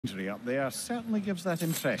Up there certainly gives that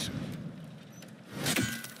impression.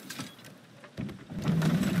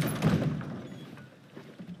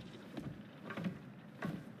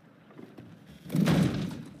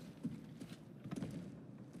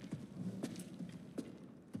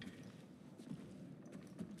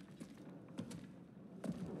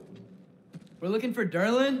 We're looking for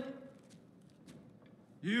Durlin?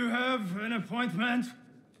 You have an appointment?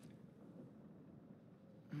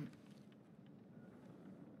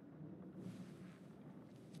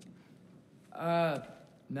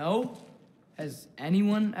 No. Has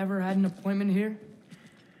anyone ever had an appointment here?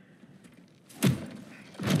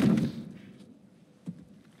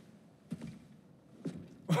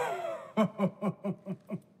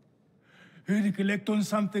 Here to collect on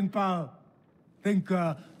something, pal? Think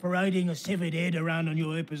parading a severed head around on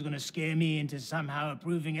your hip is gonna scare me into somehow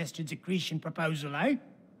approving Estrid's accretion proposal, eh?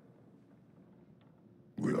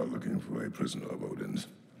 We are looking for a prisoner of Odin's.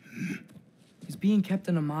 He's being kept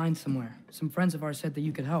in a mine somewhere. Some friends of ours said that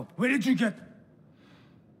you could help. Where did you get...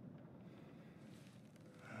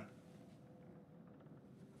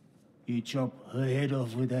 You chop her head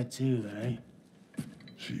off with that too, eh?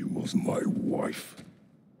 She was my wife.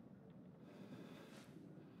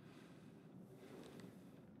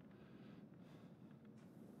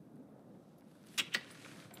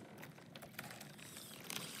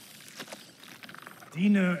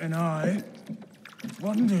 Dina and I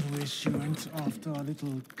wondered where she went after our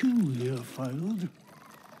little coup here failed.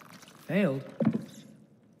 Failed?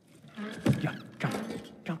 Yeah,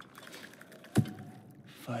 come.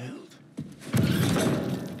 Failed.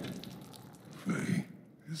 Faye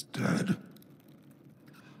is dead.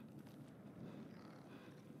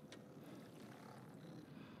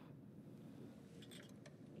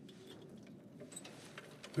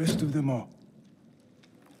 Rest of them are.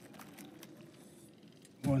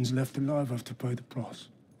 One's left alive have to pay the price.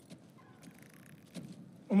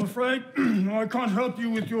 I'm afraid I can't help you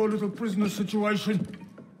with your little prisoner situation.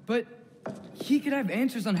 But he could have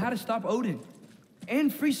answers on how to stop Odin.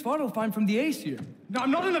 And free Svartalfheim from the Aesir. Now,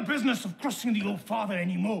 I'm not in the business of crossing the All-Father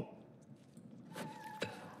anymore.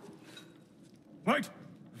 Right,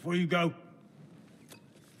 before you go.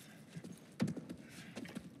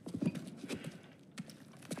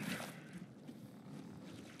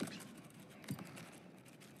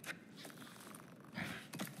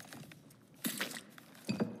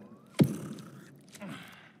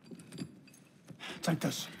 Take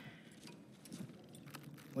this.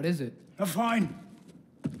 What is it? A fine.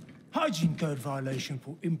 Hygiene code violation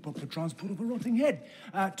for improper transport of a rotting head.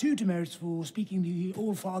 2 demerits for speaking the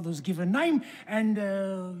All-Father's given name, and,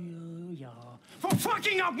 yeah. For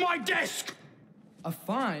fucking up my desk! A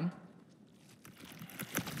fine?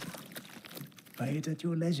 Pay it at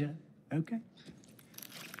your leisure, okay?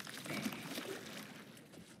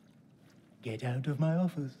 Get out of my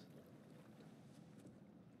office.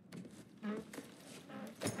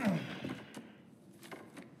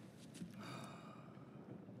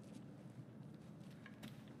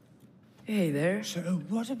 Hey there. So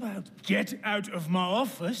what about get out of my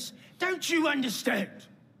office? Don't you understand?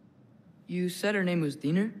 You said her name was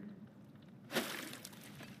Diener?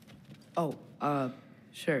 Oh,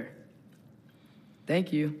 sure.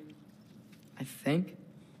 Thank you. I think.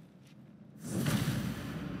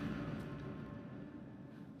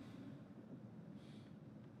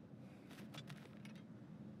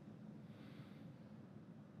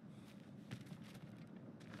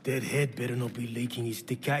 That head better not be leaking his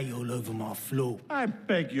decay all over my floor. I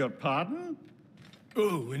beg your pardon?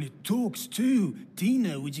 Oh, and it talks too.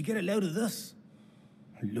 Dina, would you get a load of this?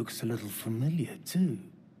 It looks a little familiar too.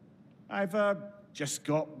 I've, just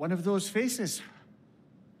got one of those faces.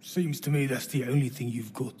 Seems to me that's the only thing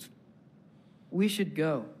you've got. We should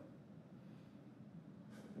go.